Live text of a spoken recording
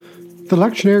The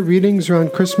lectionary readings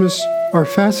around Christmas are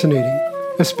fascinating,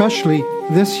 especially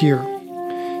this year.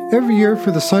 Every year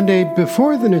for the Sunday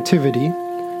before the Nativity,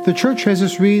 the Church has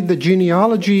us read the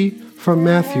genealogy from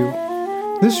Matthew.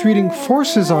 This reading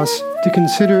forces us to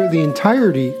consider the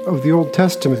entirety of the Old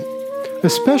Testament,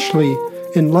 especially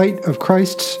in light of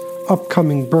Christ's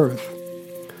upcoming birth.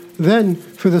 Then,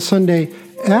 for the Sunday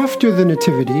after the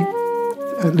Nativity,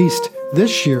 at least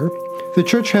this year, the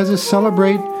Church has us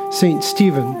celebrate St.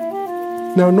 Stephen.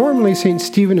 Now, normally St.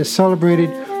 Stephen is celebrated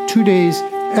 2 days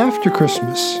after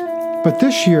Christmas, but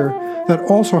this year that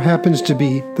also happens to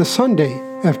be the Sunday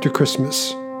after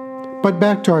Christmas. But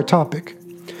back to our topic.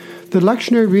 The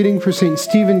lectionary reading for St.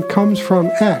 Stephen comes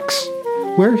from Acts,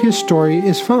 where his story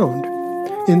is found.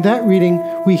 In that reading,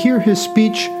 we hear his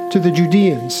speech to the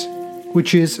Judeans,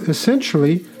 which is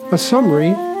essentially a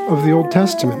summary of the Old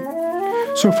Testament.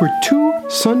 So for 2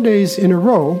 Sundays in a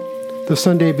row, the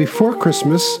Sunday before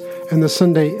Christmas and the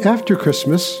Sunday after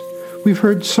Christmas, we've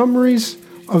heard summaries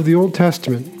of the Old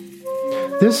Testament.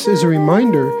 This is a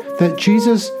reminder that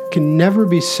Jesus can never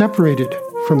be separated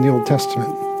from the Old Testament.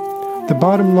 The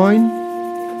bottom line,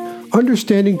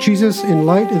 understanding Jesus in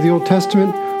light of the Old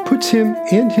Testament puts him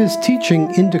and his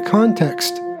teaching into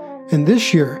context, and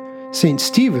this year, St.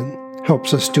 Stephen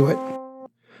helps us do it.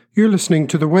 You're listening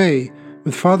to The Way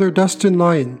with Father Dustin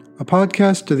Lyon, a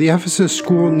podcast of the Ephesus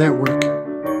School Network.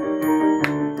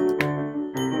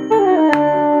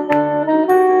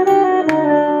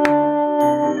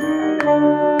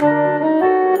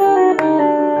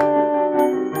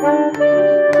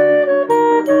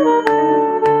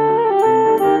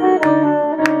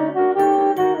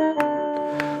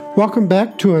 Welcome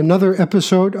back to another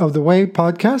episode of The Way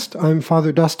podcast. I'm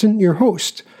Father Dustin, your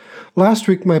host. Last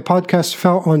week, my podcast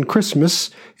fell on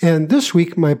Christmas, and this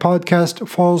week, my podcast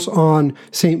falls on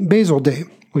St. Basil Day,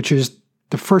 which is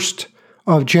the 1st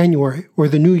of January, or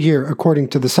the new year, according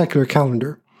to the secular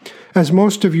calendar. As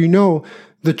most of you know,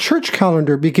 the church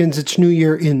calendar begins its new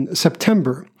year in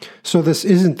September, so this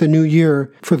isn't the new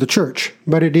year for the church,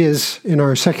 but it is in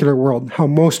our secular world, how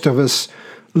most of us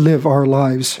live our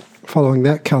lives following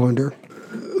that calendar.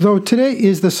 Though today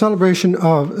is the celebration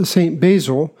of St.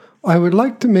 Basil, I would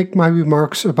like to make my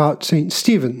remarks about St.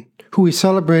 Stephen, who we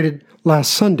celebrated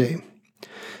last Sunday.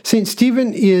 St.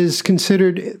 Stephen is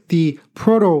considered the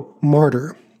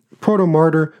proto-martyr.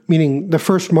 Proto-martyr meaning the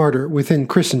first martyr within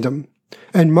Christendom.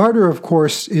 And martyr, of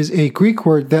course, is a Greek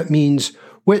word that means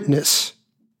witness.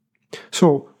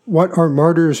 So, what are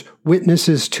martyrs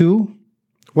witnesses to?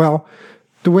 Well,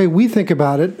 the way we think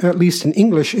about it, at least in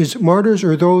English, is martyrs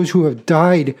are those who have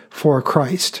died for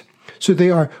Christ. So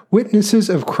they are witnesses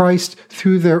of Christ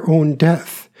through their own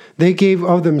death. They gave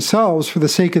of themselves for the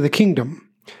sake of the kingdom.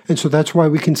 And so that's why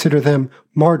we consider them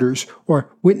martyrs or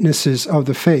witnesses of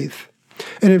the faith.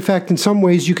 And in fact, in some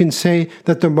ways, you can say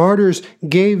that the martyrs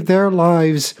gave their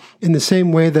lives in the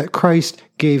same way that Christ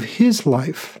gave his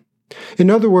life. In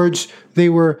other words, they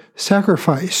were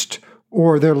sacrificed,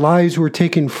 or their lives were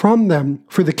taken from them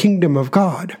for the kingdom of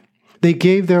God. They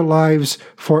gave their lives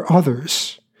for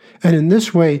others. And in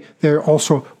this way, they're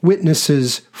also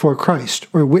witnesses for Christ,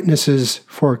 or witnesses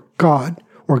for God,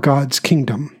 or God's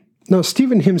kingdom. Now,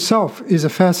 Stephen himself is a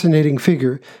fascinating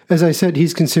figure. As I said,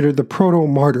 he's considered the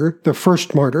proto-martyr, the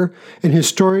first martyr, and his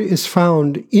story is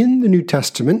found in the New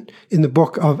Testament, in the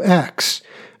book of Acts,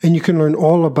 and you can learn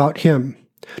all about him.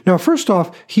 Now, first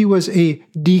off, he was a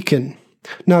deacon.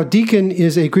 Now, deacon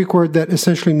is a Greek word that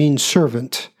essentially means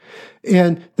servant.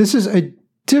 And this is a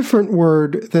different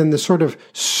word than the sort of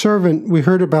servant we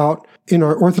heard about in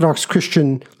our Orthodox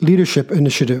Christian Leadership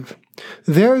Initiative.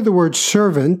 There, the word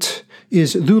servant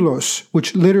is doulos,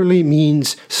 which literally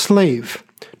means slave.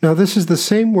 Now, this is the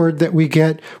same word that we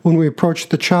get when we approach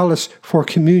the chalice for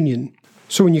communion.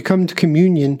 So when you come to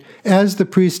communion, as the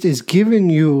priest is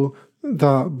giving you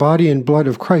the body and blood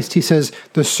of Christ, he says,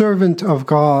 the servant of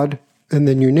God, and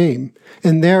then your name.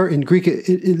 And there in Greek,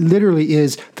 it literally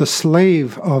is the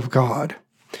slave of God.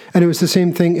 And it was the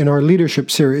same thing in our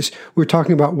leadership series. We're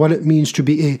talking about what it means to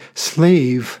be a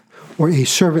slave or a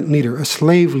servant leader, a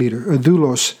slave leader, a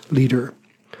doulos leader.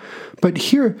 But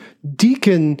here,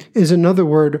 deacon is another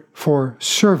word for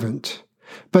servant.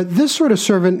 But this sort of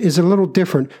servant is a little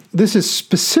different. This is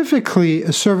specifically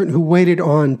a servant who waited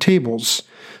on tables.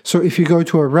 So if you go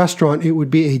to a restaurant, it would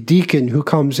be a deacon who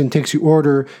comes and takes your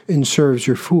order and serves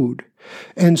your food.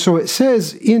 And so it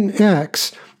says in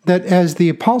Acts that as the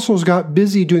apostles got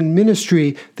busy doing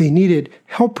ministry, they needed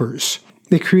helpers.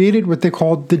 They created what they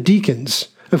called the deacons.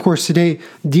 Of course, today,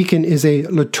 deacon is a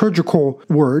liturgical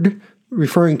word,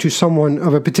 referring to someone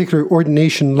of a particular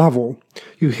ordination level.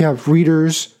 You have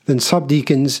readers, then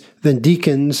subdeacons, then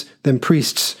deacons, then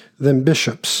priests, then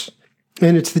bishops.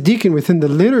 And it's the deacon within the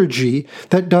liturgy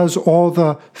that does all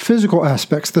the physical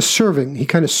aspects, the serving. He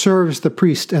kind of serves the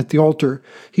priest at the altar.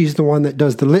 He's the one that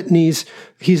does the litanies.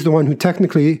 He's the one who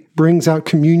technically brings out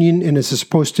communion and is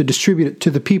supposed to distribute it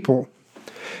to the people.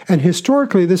 And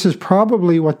historically, this is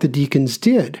probably what the deacons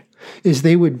did, is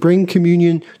they would bring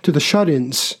communion to the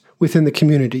shut-ins within the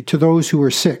community, to those who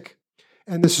were sick.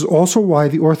 And this is also why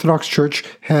the Orthodox Church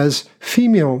has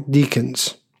female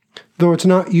deacons. Though it's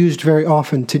not used very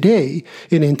often today,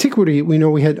 in antiquity, we know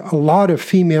we had a lot of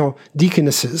female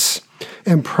deaconesses.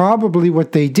 And probably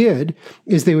what they did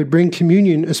is they would bring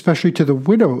communion, especially to the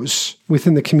widows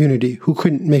within the community who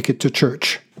couldn't make it to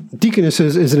church.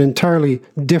 Deaconesses is an entirely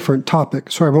different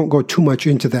topic, so I won't go too much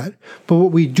into that. But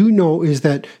what we do know is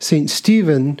that St.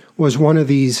 Stephen was one of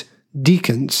these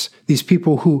deacons, these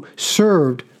people who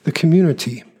served the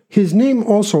community. His name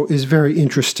also is very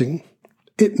interesting.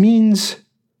 It means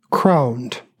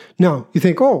crowned. Now, you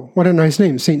think, oh, what a nice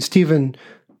name, St. Stephen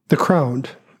the Crowned,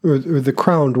 or the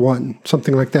Crowned One,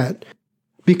 something like that.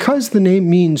 Because the name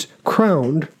means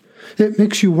crowned, it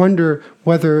makes you wonder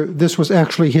whether this was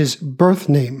actually his birth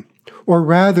name, or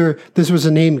rather, this was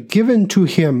a name given to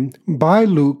him by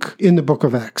Luke in the book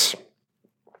of Acts.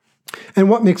 And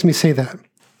what makes me say that?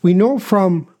 We know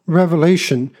from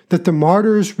Revelation that the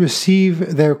martyrs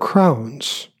receive their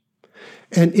crowns.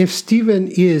 And if Stephen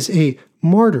is a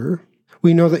martyr,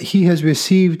 we know that he has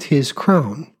received his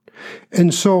crown.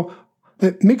 And so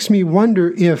it makes me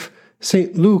wonder if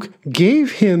St. Luke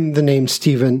gave him the name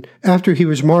Stephen after he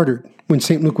was martyred, when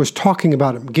St. Luke was talking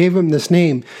about him, gave him this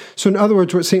name. So in other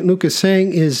words, what St. Luke is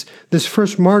saying is this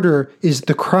first martyr is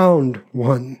the crowned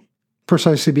one,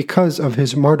 precisely because of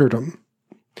his martyrdom.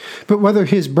 But whether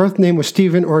his birth name was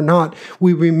Stephen or not,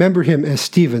 we remember him as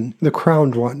Stephen, the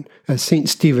crowned one, as St.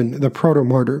 Stephen, the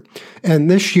proto-martyr. And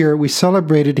this year we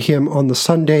celebrated him on the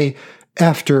Sunday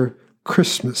after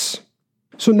Christmas.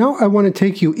 So now I want to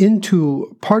take you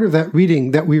into part of that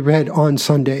reading that we read on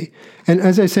Sunday. And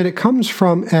as I said, it comes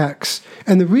from Acts.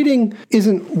 And the reading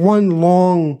isn't one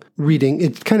long reading.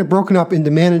 It's kind of broken up into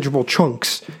manageable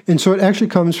chunks. And so it actually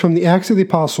comes from the Acts of the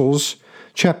Apostles,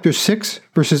 chapter 6,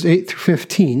 verses 8 through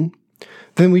 15.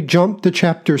 Then we jump to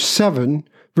chapter 7,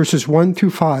 verses 1 through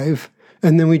 5.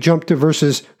 And then we jump to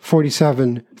verses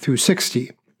 47 through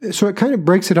 60. So it kind of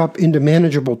breaks it up into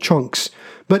manageable chunks.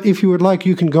 But if you would like,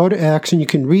 you can go to Acts and you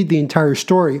can read the entire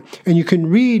story. And you can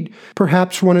read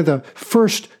perhaps one of the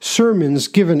first sermons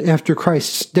given after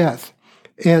Christ's death.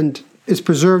 And it's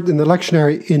preserved in the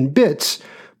lectionary in bits,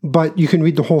 but you can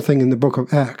read the whole thing in the book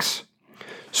of Acts.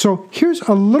 So here's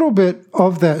a little bit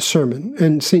of that sermon.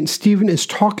 And St. Stephen is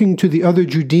talking to the other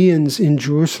Judeans in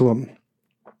Jerusalem.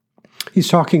 He's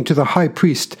talking to the high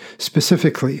priest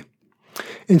specifically.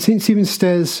 And St. Stephen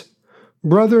says,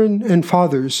 "Brethren and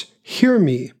fathers, hear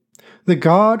me. The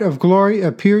God of glory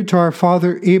appeared to our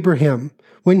father Abraham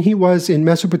when he was in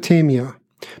Mesopotamia,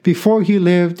 before he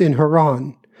lived in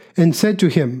Haran, and said to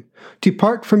him,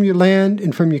 'Depart from your land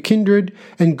and from your kindred,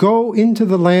 and go into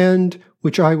the land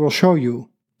which I will show you.'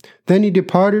 Then he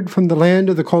departed from the land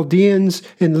of the Chaldeans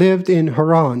and lived in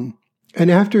Haran. And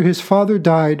after his father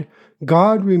died,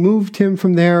 God removed him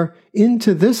from there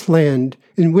into this land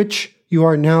in which you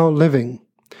are now living.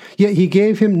 Yet he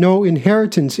gave him no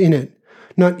inheritance in it,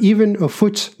 not even a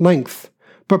foot's length,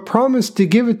 but promised to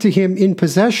give it to him in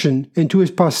possession and to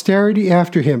his posterity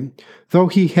after him, though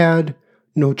he had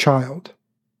no child."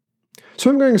 So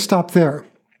I'm going to stop there.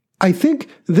 I think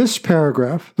this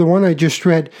paragraph, the one I just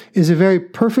read, is a very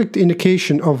perfect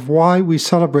indication of why we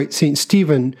celebrate St.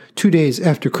 Stephen 2 days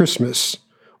after Christmas,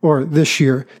 or this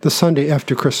year, the Sunday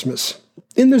after Christmas.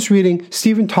 In this reading,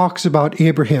 Stephen talks about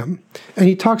Abraham, and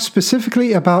he talks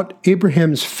specifically about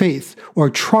Abraham's faith or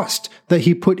trust that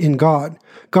he put in God.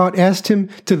 God asked him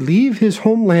to leave his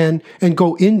homeland and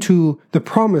go into the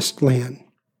promised land.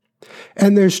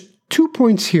 And there's 2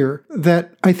 points here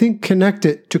that I think connect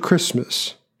it to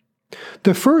Christmas.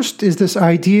 The first is this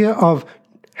idea of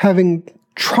having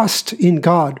trust in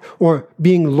God or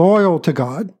being loyal to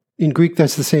God. In Greek,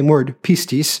 that's the same word,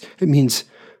 pistis. It means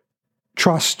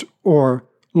trust or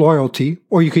loyalty,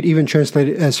 or you could even translate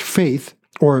it as faith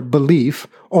or belief.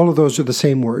 All of those are the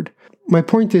same word. My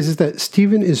point is that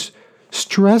Stephen is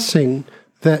stressing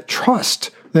that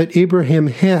trust that Abraham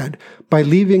had by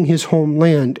leaving his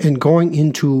homeland and going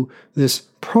into this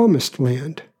promised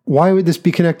land. Why would this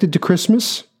be connected to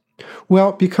Christmas?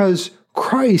 Well, because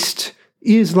Christ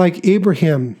is like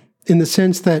Abraham in the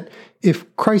sense that if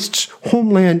Christ's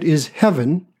homeland is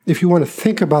heaven, if you want to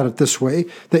think about it this way,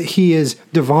 that he is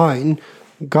divine,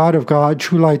 God of God,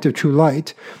 true light of true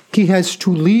light, he has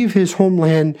to leave his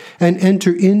homeland and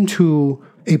enter into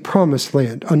a promised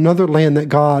land, another land that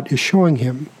God is showing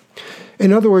him.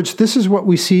 In other words, this is what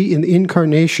we see in the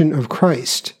incarnation of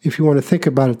Christ, if you want to think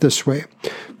about it this way.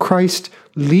 Christ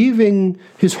leaving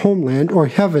his homeland, or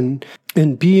heaven,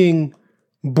 and being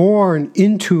born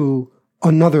into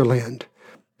another land.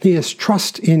 He has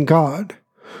trust in God.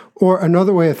 Or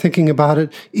another way of thinking about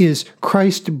it is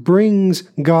Christ brings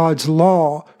God's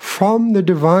law from the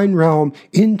divine realm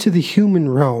into the human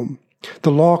realm.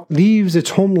 The law leaves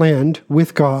its homeland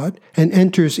with God and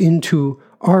enters into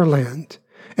our land.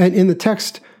 And in the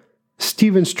text,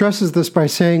 Stephen stresses this by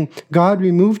saying, God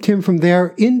removed him from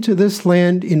there into this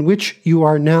land in which you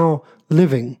are now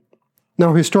living.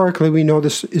 Now, historically, we know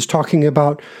this is talking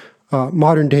about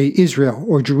modern-day Israel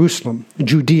or Jerusalem,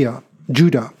 Judah,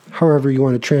 however you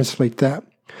want to translate that.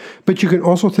 But you can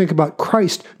also think about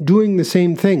Christ doing the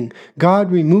same thing.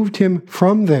 God removed him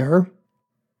from there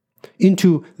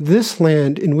into this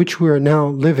land in which we are now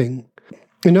living.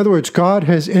 In other words, God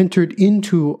has entered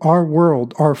into our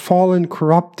world, our fallen,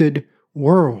 corrupted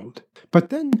world. But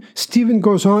then Stephen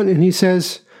goes on and he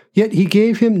says, yet he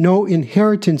gave him no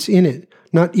inheritance in it,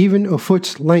 not even a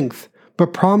foot's length,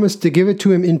 but promised to give it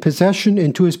to him in possession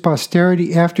and to his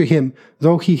posterity after him,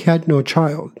 though he had no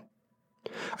child.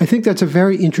 I think that's a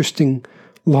very interesting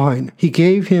line. He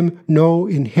gave him no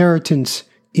inheritance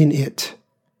in it.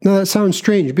 Now that sounds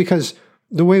strange because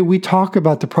the way we talk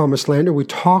about the promised land, or we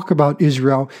talk about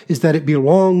Israel, is that it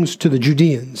belongs to the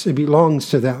Judeans. It belongs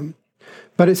to them.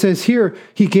 But it says here,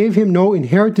 he gave him no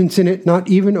inheritance in it, not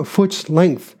even a foot's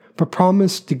length, but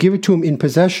promised to give it to him in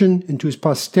possession and to his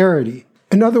posterity.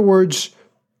 In other words,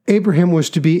 Abraham was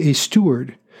to be a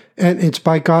steward, and it's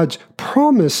by God's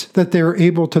promise that they are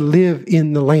able to live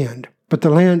in the land. But the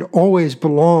land always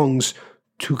belongs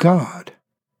to God.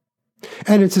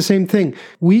 And it's the same thing.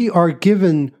 We are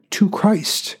given to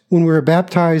Christ. When we're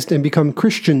baptized and become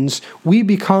Christians, we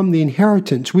become the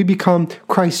inheritance. We become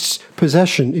Christ's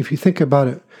possession, if you think about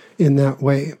it in that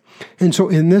way. And so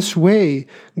in this way,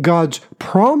 God's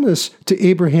promise to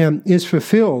Abraham is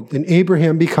fulfilled, and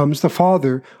Abraham becomes the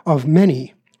father of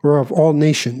many, or of all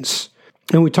nations.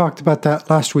 And we talked about that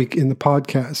last week in the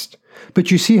podcast.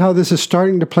 But you see how this is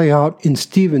starting to play out in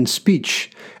Stephen's speech.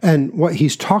 And what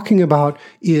he's talking about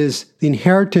is the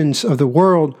inheritance of the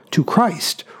world to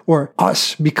Christ, or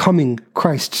us becoming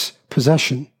Christ's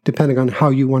possession, depending on how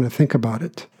you want to think about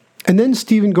it. And then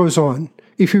Stephen goes on.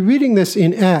 If you're reading this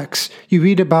in Acts, you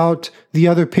read about the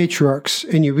other patriarchs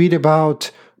and you read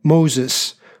about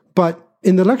Moses. But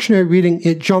in the lectionary reading,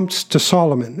 it jumps to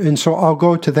Solomon. And so I'll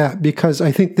go to that because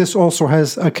I think this also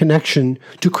has a connection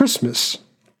to Christmas.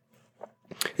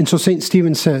 And so St.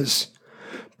 Stephen says,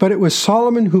 but it was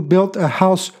Solomon who built a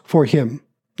house for him.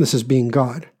 This is being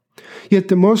God. Yet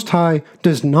the Most High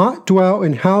does not dwell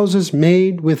in houses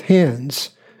made with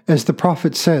hands, as the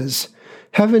prophet says,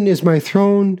 heaven is my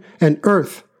throne and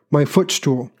earth my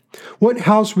footstool. What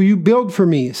house will you build for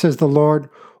me, says the Lord,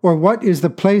 or what is the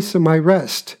place of my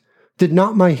rest? Did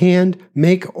not my hand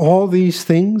make all these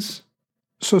things?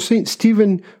 So St.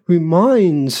 Stephen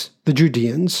reminds the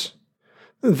Judeans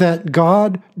that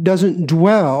God doesn't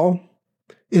dwell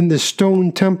in the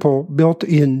stone temple built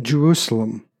in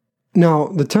Jerusalem. Now,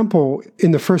 the temple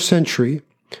in the first century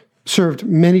served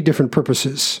many different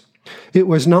purposes. It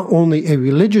was not only a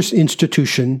religious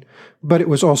institution, but it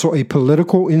was also a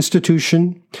political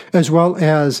institution, as well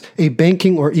as a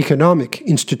banking or economic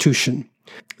institution.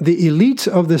 The elites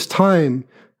of this time,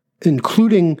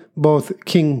 including both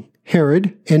King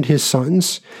Herod and his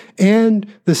sons, and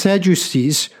the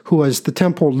Sadducees, who was the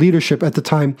temple leadership at the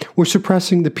time, were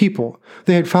suppressing the people.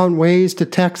 They had found ways to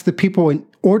tax the people in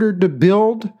order to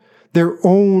build their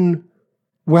own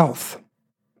wealth.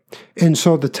 And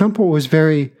so the temple was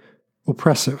very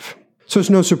oppressive. So it's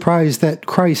no surprise that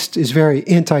Christ is very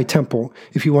anti-temple,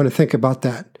 if you want to think about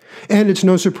that. And it's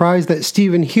no surprise that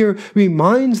Stephen here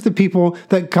reminds the people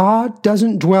that God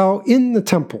doesn't dwell in the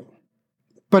temple.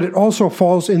 But it also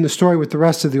falls in the story with the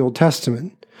rest of the Old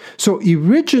Testament. So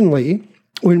originally,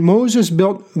 when Moses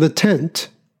built the tent,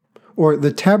 or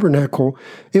the tabernacle,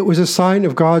 it was a sign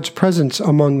of God's presence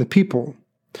among the people.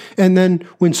 And then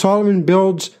when Solomon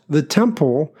builds the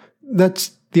temple,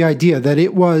 that's the idea that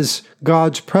it was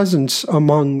God's presence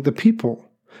among the people.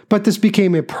 But this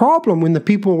became a problem when the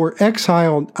people were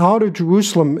exiled out of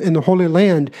Jerusalem in the Holy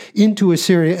Land into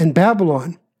Assyria and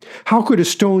Babylon. How could a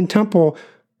stone temple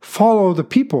follow the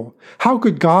people? How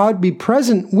could God be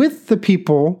present with the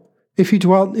people if he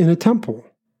dwelt in a temple?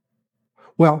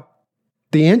 Well,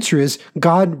 The answer is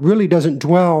God really doesn't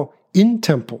dwell in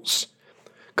temples.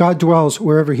 God dwells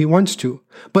wherever he wants to.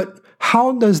 But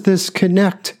how does this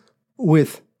connect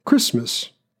with Christmas?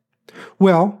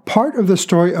 Well, part of the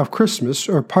story of Christmas,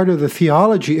 or part of the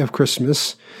theology of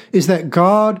Christmas, is that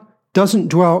God doesn't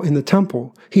dwell in the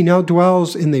temple. He now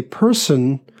dwells in the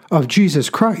person of Jesus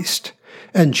Christ.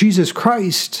 And Jesus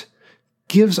Christ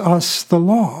gives us the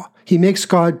law. He makes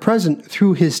God present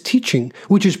through his teaching,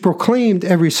 which is proclaimed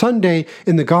every Sunday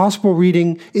in the gospel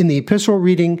reading, in the epistle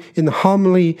reading, in the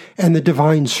homily, and the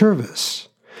divine service.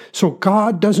 So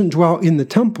God doesn't dwell in the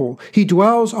temple. He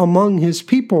dwells among his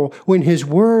people when his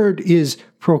word is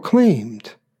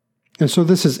proclaimed. And so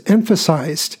this is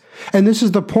emphasized. And this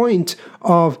is the point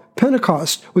of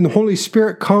Pentecost, when the Holy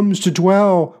Spirit comes to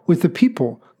dwell with the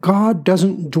people. God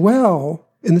doesn't dwell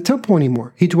in the temple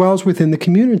anymore. He dwells within the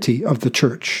community of the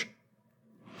church.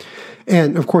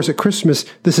 And of course, at Christmas,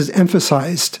 this is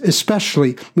emphasized,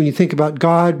 especially when you think about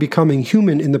God becoming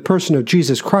human in the person of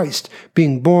Jesus Christ,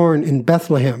 being born in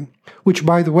Bethlehem, which,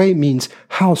 by the way, means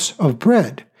house of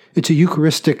bread. It's a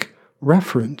Eucharistic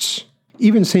reference.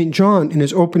 Even St. John, in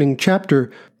his opening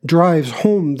chapter, drives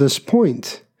home this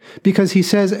point, because he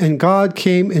says, "And God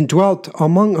came and dwelt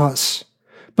among us."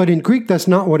 But in Greek, that's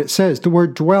not what it says. The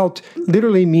word dwelt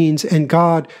literally means, and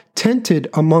God tented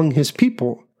among his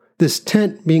people. This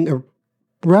tent being a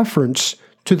reference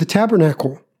to the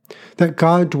tabernacle, that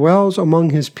God dwells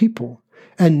among his people.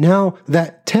 And now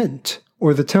that tent,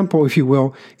 or the temple, if you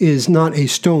will, is not a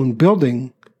stone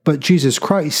building, but Jesus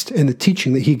Christ and the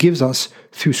teaching that he gives us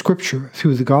through Scripture,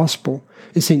 through the gospel.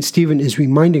 And St. Stephen is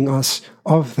reminding us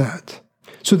of that.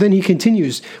 So then he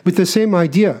continues with the same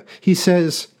idea. He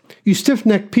says, "You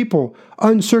stiff-necked people,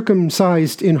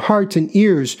 uncircumcised in heart and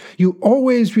ears, you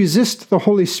always resist the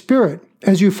Holy Spirit.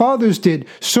 As your fathers did,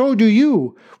 so do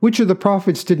you. Which of the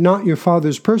prophets did not your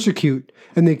fathers persecute?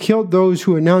 And they killed those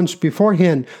who announced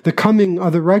beforehand the coming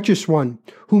of the righteous one,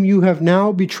 whom you have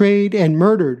now betrayed and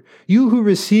murdered, you who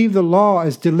received the law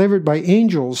as delivered by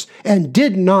angels and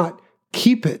did not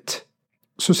keep it."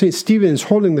 So St. Stephen is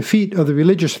holding the feet of the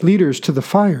religious leaders to the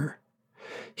fire.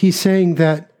 He's saying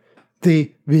that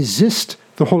they resist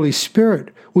the Holy Spirit,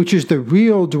 which is the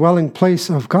real dwelling place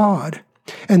of God.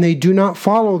 And they do not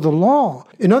follow the law.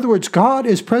 In other words, God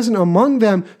is present among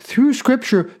them through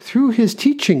Scripture, through his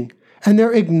teaching, and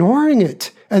they're ignoring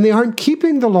it, and they aren't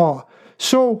keeping the law.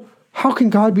 So how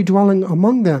can God be dwelling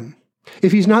among them?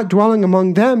 If he's not dwelling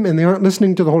among them and they aren't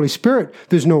listening to the Holy Spirit,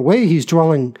 there's no way he's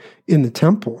dwelling in the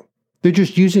temple. They're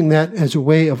just using that as a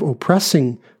way of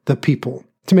oppressing the people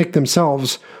to make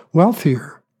themselves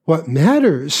wealthier. What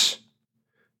matters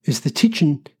is the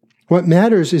teaching. What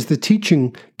matters is the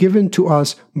teaching given to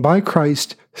us by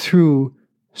Christ through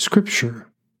Scripture.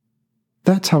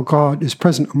 That's how God is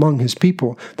present among his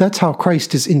people. That's how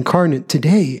Christ is incarnate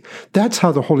today. That's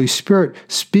how the Holy Spirit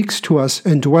speaks to us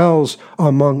and dwells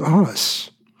among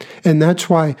us. And that's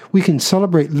why we can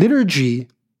celebrate liturgy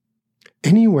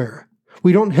anywhere.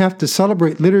 We don't have to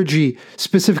celebrate liturgy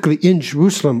specifically in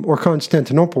Jerusalem or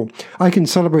Constantinople. I can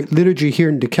celebrate liturgy here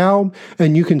in DeKalb,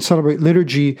 and you can celebrate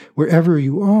liturgy wherever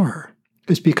you are.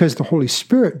 It's because the Holy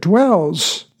Spirit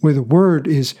dwells where the word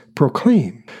is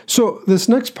proclaimed. So this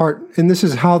next part, and this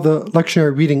is how the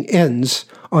lectionary reading ends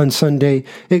on Sunday,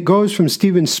 it goes from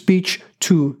Stephen's speech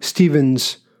to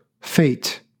Stephen's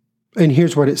fate. And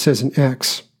here's what it says in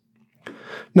Acts.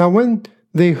 "Now when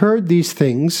they heard these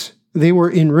things, they were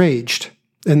enraged."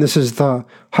 And this is the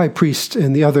high priest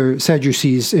and the other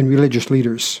Sadducees and religious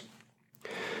leaders.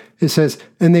 It says,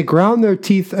 "And they ground their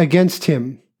teeth against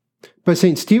him. But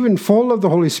St. Stephen, full of the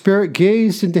Holy Spirit,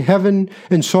 gazed into heaven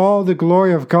and saw the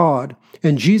glory of God,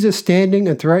 and Jesus standing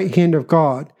at the right hand of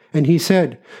God. And he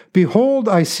said, 'Behold,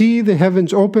 I see the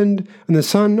heavens opened, and the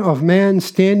Son of Man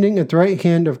standing at the right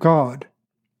hand of God.'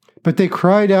 But they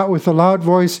cried out with a loud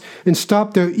voice and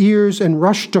stopped their ears and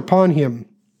rushed upon him.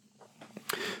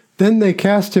 Then they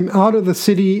cast him out of the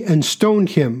city and stoned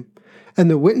him,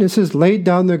 and the witnesses laid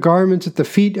down their garments at the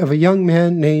feet of a young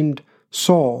man named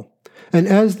Saul. And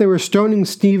as they were stoning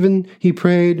Stephen, he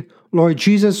prayed, 'Lord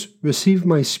Jesus, receive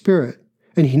my spirit.'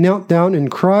 And he knelt down and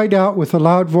cried out with a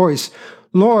loud voice,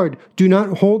 'Lord, do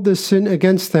not hold this sin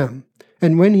against them.'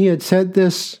 And when he had said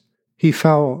this, he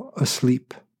fell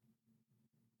asleep."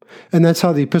 And that's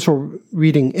how the epistle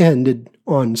reading ended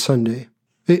on Sunday.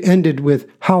 It ended with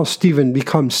how Stephen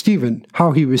becomes Stephen,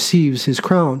 how he receives his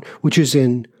crown, which is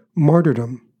in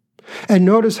martyrdom. And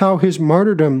notice how his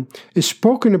martyrdom is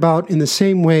spoken about in the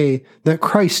same way that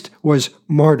Christ was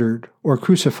martyred or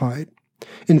crucified,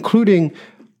 including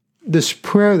this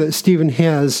prayer that Stephen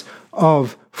has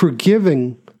of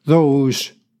forgiving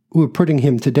those who were putting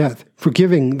him to death,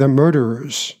 forgiving the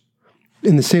murderers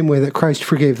in the same way that Christ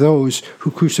forgave those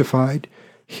who crucified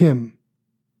him.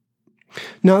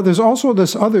 Now, there's also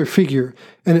this other figure,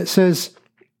 and it says,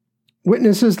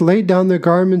 witnesses laid down their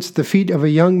garments at the feet of a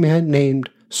young man named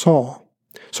Saul.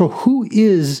 So who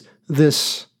is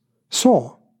this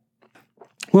Saul?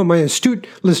 Well, my astute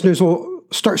listeners will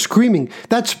start screaming,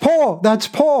 "That's Paul! That's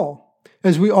Paul!"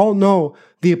 As we all know,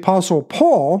 the Apostle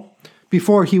Paul,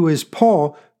 before he was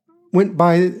Paul, went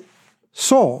by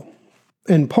Saul.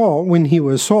 And Paul, when he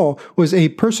was Saul, was a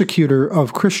persecutor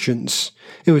of Christians.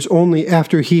 It was only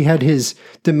after he had his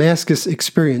Damascus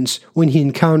experience, when he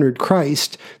encountered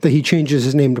Christ, that he changes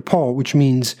his name to Paul, which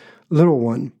means little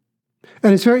one.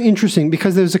 And it's very interesting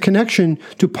because there's a connection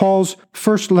to Paul's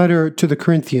first letter to the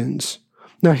Corinthians.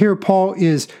 Now here Paul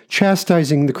is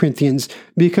chastising the Corinthians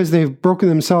because they've broken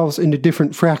themselves into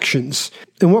different fractions.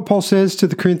 And what Paul says to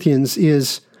the Corinthians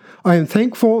is, "I am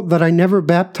thankful that I never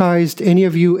baptized any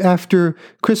of you after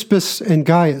Crispus and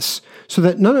Gaius, so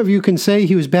that none of you can say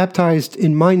he was baptized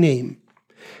in my name."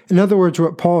 In other words,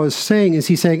 what Paul is saying is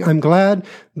he's saying, I'm glad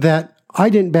that I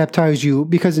didn't baptize you,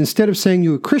 because instead of saying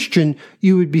you're a Christian,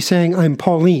 you would be saying I'm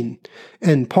Pauline.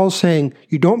 And Paul's saying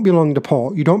you don't belong to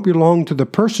Paul. You don't belong to the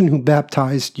person who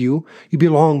baptized you. You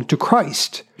belong to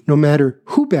Christ, no matter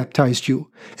who baptized you.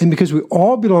 And because we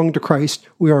all belong to Christ,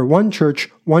 we are one church,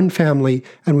 one family,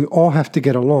 and we all have to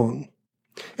get along.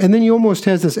 And then he almost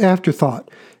has this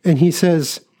afterthought, and he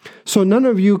says, "So none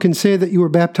of you can say that you were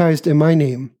baptized in my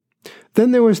name.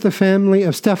 Then there was the family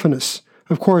of Stephanas.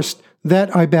 Of course,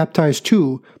 that I baptized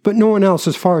too, but no one else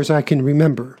as far as I can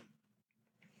remember."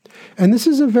 And this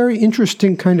is a very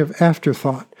interesting kind of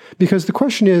afterthought, because the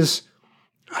question is,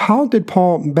 how did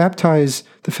Paul baptize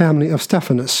the family of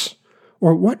Stephanas?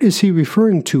 Or what is he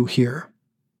referring to here?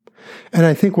 And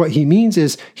I think what he means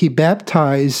is he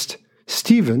baptized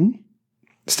Stephen,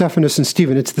 Stephanas and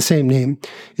Stephen, it's the same name.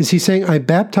 Is he saying, I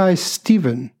baptized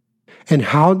Stephen? And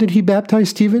how did he baptize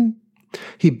Stephen?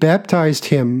 He baptized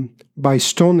him by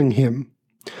stoning him.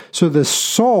 So the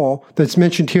Saul that's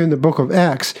mentioned here in the book of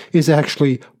Acts is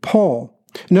actually Paul.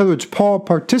 In other words, Paul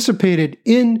participated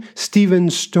in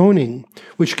Stephen's stoning,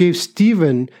 which gave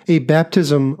Stephen a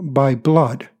baptism by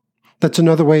blood. That's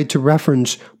another way to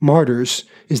reference martyrs,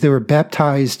 is they were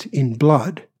baptized in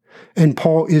blood. And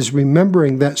Paul is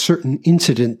remembering that certain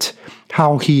incident,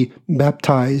 how he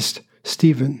baptized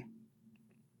Stephen.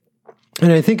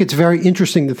 And I think it's very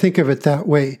interesting to think of it that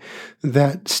way,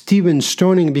 that Stephen's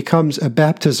stoning becomes a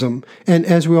baptism. And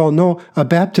as we all know, a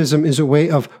baptism is a way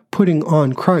of putting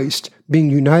on Christ, being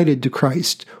united to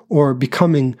Christ, or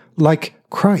becoming like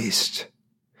Christ.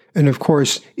 And of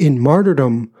course, in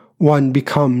martyrdom, one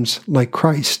becomes like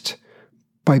Christ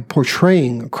by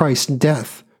portraying Christ's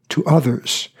death to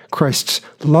others, Christ's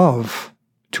love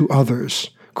to others,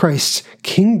 Christ's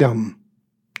kingdom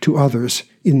to others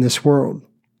in this world.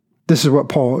 This is what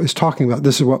Paul is talking about.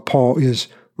 This is what Paul is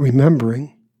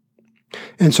remembering.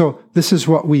 And so this is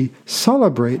what we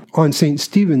celebrate on St.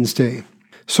 Stephen's Day.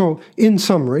 So in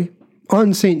summary,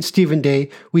 on St. Stephen Day,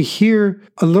 we hear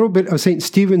a little bit of St.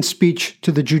 Stephen's speech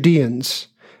to the Judeans,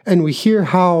 and we hear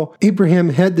how Abraham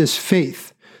had this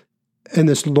faith and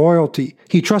this loyalty.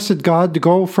 He trusted God to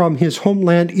go from his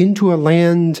homeland into a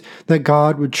land that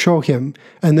God would show him,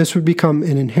 and this would become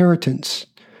an inheritance.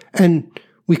 And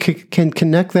we can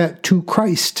connect that to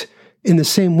Christ in the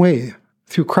same way.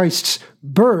 Through Christ's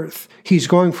birth, he's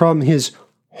going from his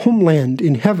homeland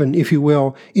in heaven, if you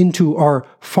will, into our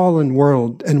fallen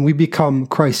world, and we become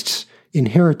Christ's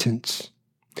inheritance.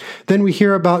 Then we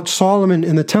hear about Solomon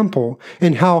in the temple,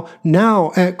 and how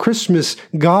now at Christmas,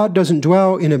 God doesn't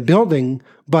dwell in a building,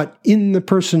 but in the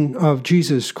person of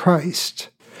Jesus Christ.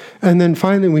 And then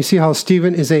finally, we see how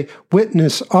Stephen is a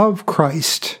witness of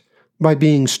Christ by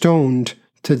being stoned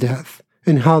to death,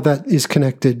 and how that is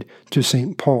connected to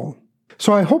St. Paul.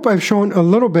 So I hope I've shown a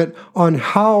little bit on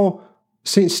how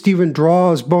St. Stephen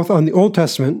draws both on the Old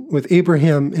Testament with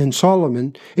Abraham and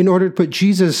Solomon in order to put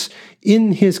Jesus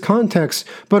in his context,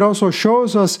 but also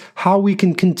shows us how we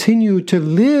can continue to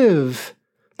live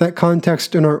that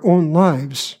context in our own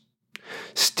lives.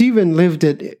 Stephen lived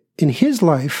it in his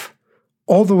life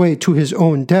all the way to his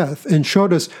own death and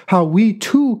showed us how we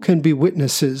too can be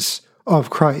witnesses of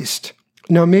Christ.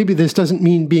 Now, maybe this doesn't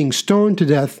mean being stoned to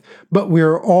death, but we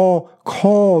are all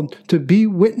called to be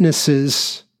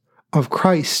witnesses of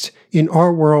Christ in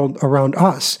our world around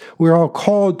us. We're all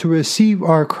called to receive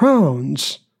our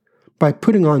crowns by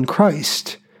putting on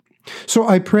Christ. So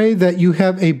I pray that you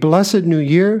have a blessed new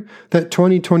year, that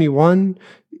 2021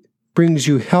 brings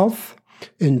you health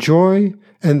and joy,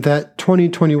 and that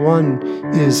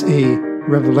 2021 is a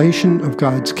revelation of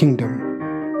God's kingdom.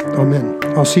 Amen.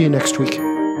 I'll see you next week.